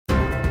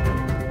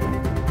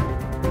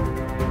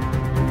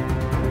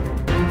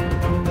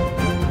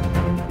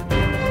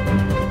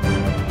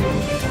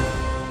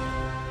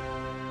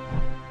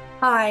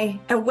Hi,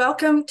 and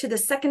welcome to the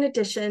second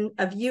edition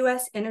of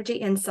U.S. Energy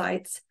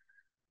Insights.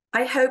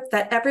 I hope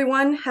that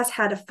everyone has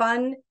had a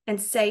fun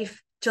and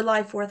safe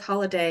July 4th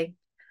holiday.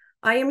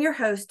 I am your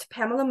host,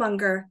 Pamela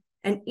Munger,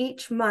 and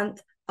each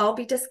month I'll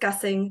be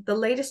discussing the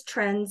latest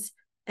trends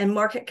and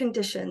market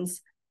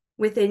conditions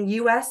within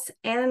U.S.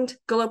 and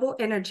global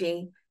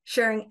energy,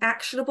 sharing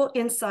actionable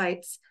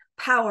insights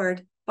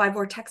powered by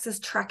Vortexa's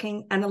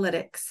tracking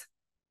analytics.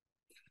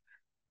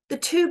 The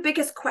two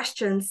biggest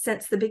questions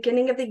since the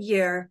beginning of the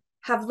year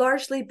have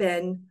largely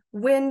been,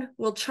 when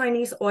will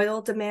Chinese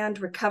oil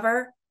demand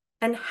recover,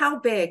 and how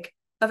big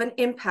of an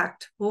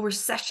impact will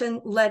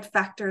recession-led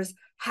factors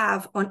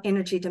have on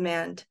energy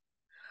demand?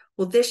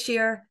 Will this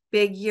year be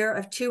a year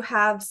of two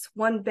halves,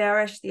 one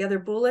bearish, the other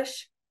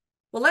bullish?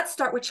 Well, let's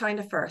start with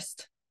China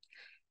first.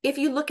 If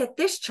you look at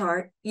this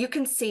chart, you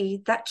can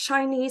see that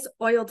Chinese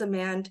oil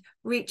demand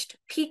reached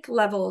peak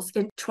levels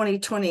in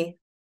 2020,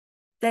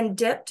 then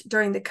dipped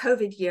during the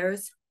COVID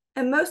years,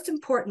 and most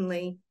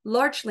importantly,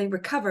 largely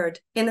recovered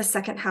in the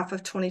second half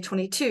of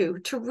 2022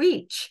 to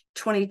reach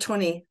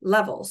 2020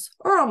 levels,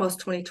 or almost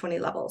 2020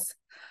 levels.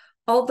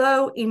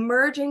 Although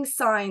emerging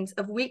signs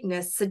of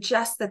weakness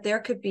suggest that there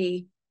could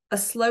be a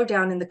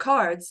slowdown in the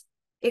cards,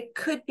 it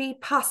could be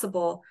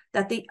possible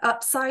that the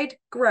upside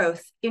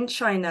growth in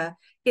China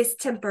is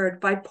tempered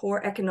by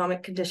poor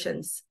economic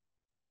conditions.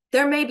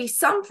 There may be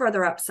some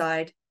further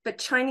upside, but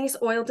Chinese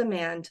oil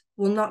demand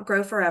will not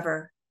grow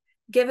forever,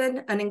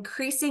 given an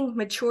increasing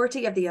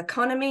maturity of the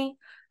economy,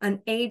 an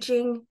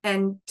aging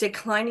and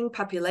declining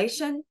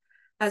population,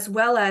 as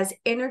well as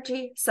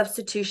energy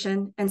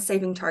substitution and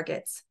saving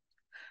targets.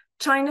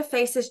 China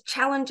faces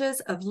challenges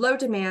of low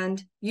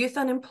demand, youth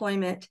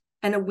unemployment,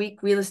 and a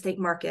weak real estate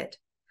market.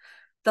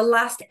 The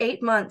last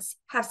 8 months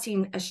have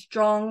seen a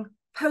strong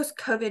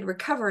post-COVID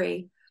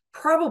recovery,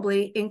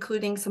 probably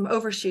including some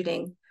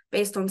overshooting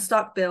based on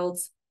stock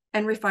builds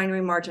and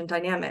refinery margin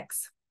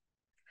dynamics.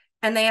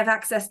 And they have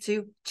access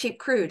to cheap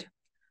crude.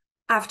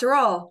 After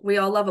all, we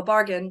all love a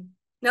bargain.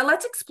 Now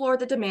let's explore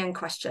the demand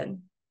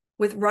question.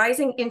 With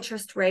rising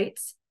interest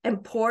rates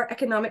and poor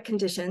economic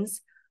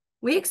conditions,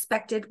 we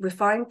expected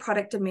refined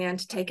product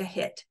demand to take a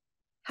hit.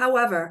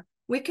 However,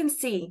 we can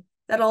see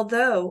that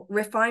although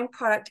refined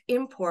product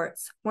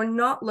imports were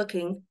not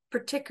looking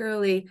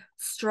particularly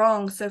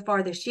strong so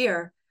far this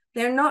year,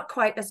 they're not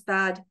quite as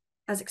bad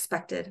as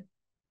expected.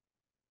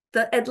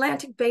 The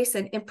Atlantic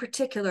Basin in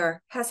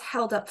particular has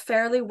held up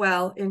fairly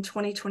well in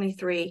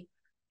 2023,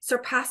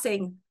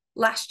 surpassing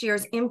last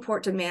year's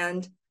import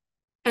demand.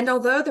 And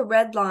although the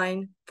red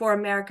line for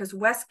America's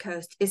West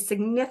Coast is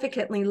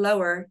significantly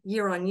lower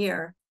year on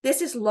year,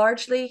 this is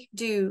largely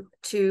due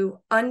to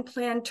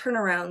unplanned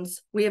turnarounds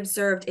we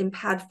observed in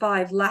PADD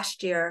 5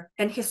 last year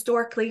and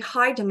historically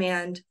high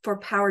demand for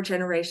power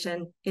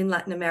generation in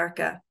Latin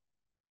America.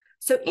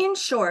 So in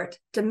short,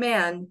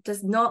 demand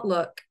does not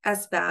look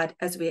as bad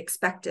as we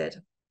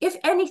expected. If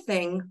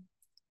anything,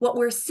 what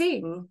we're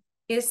seeing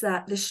is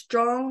that the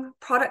strong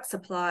product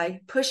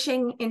supply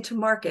pushing into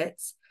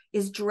markets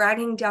is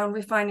dragging down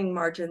refining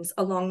margins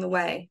along the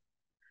way.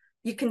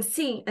 You can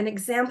see an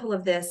example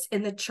of this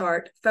in the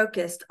chart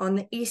focused on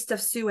the east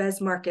of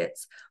Suez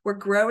markets, where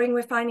growing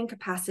refining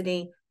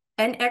capacity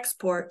and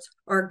exports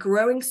are a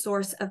growing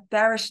source of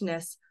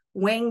bearishness,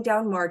 weighing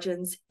down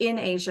margins in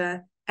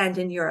Asia and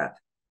in Europe.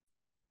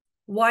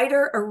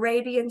 Wider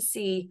Arabian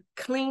Sea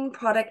clean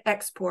product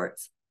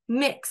exports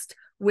mixed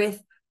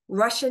with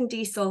Russian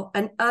diesel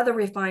and other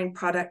refined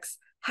products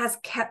has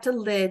kept a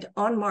lid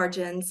on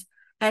margins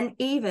and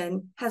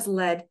even has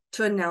led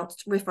to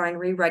announced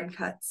refinery run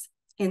cuts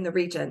in the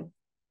region.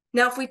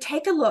 Now, if we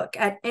take a look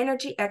at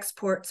energy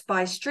exports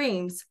by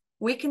streams,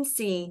 we can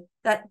see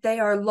that they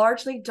are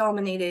largely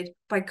dominated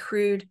by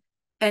crude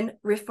and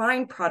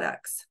refined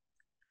products.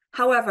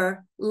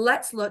 However,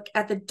 let's look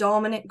at the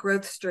dominant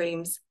growth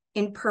streams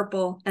in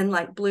purple and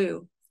light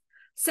blue.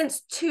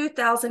 Since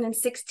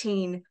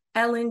 2016,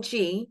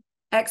 LNG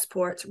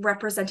exports,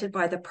 represented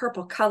by the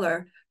purple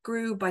color,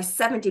 grew by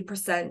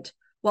 70%,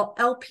 while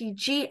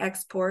LPG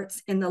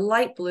exports in the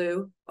light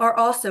blue are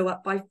also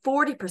up by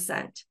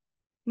 40%.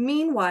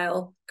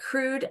 Meanwhile,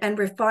 crude and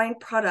refined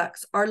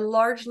products are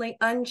largely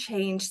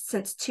unchanged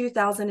since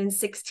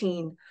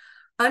 2016,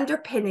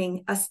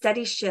 underpinning a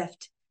steady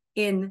shift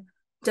in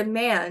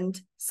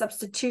demand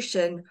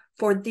substitution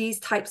for these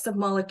types of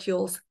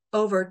molecules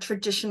over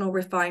traditional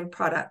refined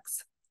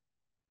products.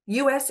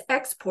 U.S.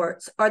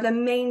 exports are the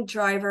main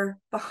driver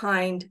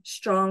behind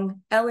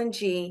strong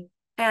LNG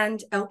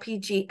and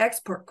LPG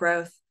export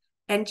growth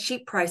and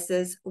cheap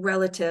prices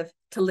relative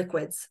to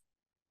liquids.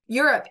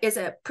 Europe is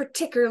a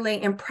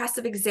particularly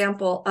impressive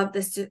example of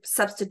this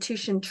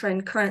substitution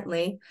trend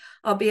currently,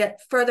 albeit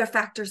further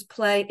factors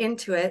play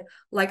into it,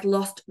 like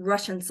lost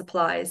Russian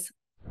supplies.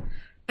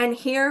 And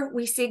here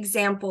we see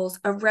examples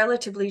of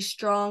relatively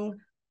strong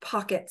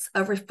pockets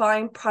of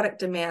refined product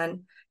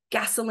demand,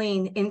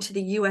 gasoline into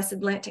the U.S.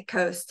 Atlantic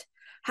coast.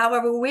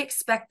 However, we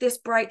expect this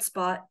bright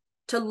spot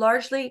to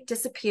largely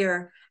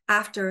disappear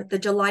after the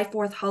July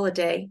 4th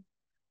holiday,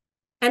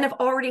 and have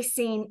already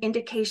seen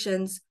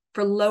indications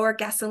for lower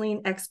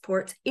gasoline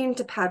exports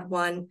into PADD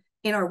 1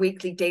 in our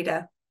weekly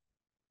data.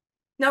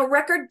 Now,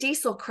 record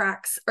diesel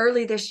cracks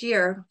early this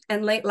year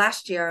and late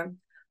last year,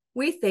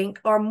 we think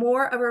are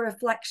more of a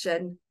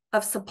reflection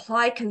of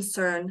supply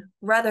concern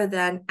rather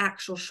than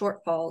actual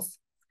shortfalls.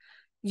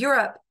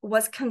 Europe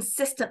was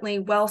consistently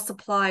well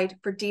supplied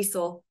for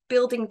diesel,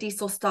 building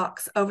diesel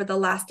stocks over the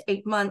last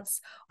 8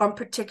 months on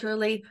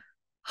particularly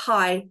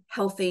high,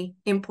 healthy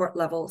import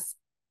levels.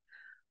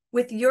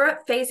 With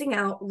Europe phasing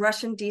out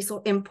Russian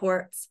diesel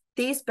imports,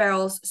 these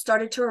barrels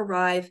started to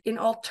arrive in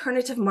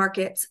alternative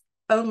markets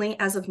only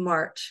as of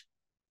March.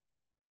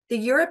 The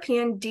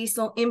European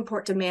diesel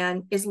import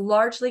demand is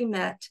largely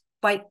met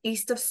by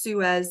east of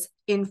Suez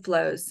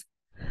inflows.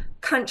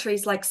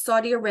 Countries like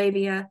Saudi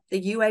Arabia,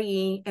 the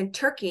UAE, and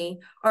Turkey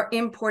are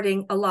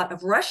importing a lot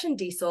of Russian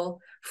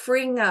diesel,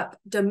 freeing up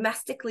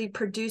domestically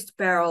produced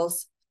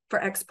barrels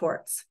for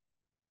exports.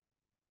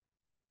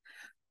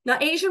 Now,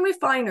 Asian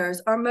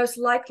refiners are most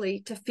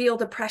likely to feel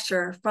the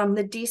pressure from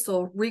the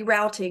diesel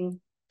rerouting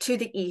to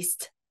the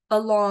east,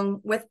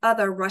 along with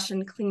other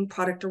Russian clean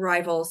product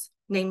arrivals,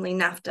 namely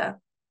naphtha.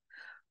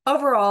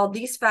 Overall,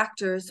 these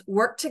factors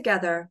work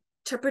together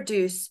to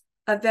produce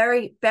a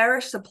very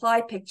bearish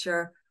supply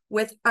picture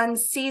with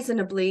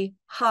unseasonably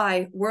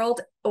high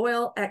world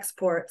oil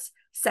exports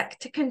set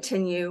to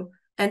continue,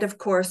 and of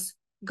course,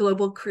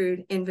 global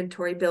crude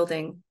inventory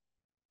building.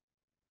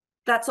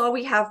 That's all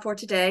we have for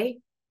today.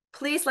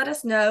 Please let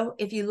us know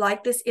if you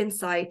like this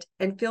insight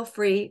and feel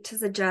free to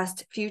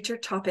suggest future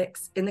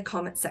topics in the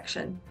comment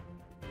section.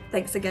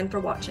 Thanks again for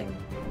watching.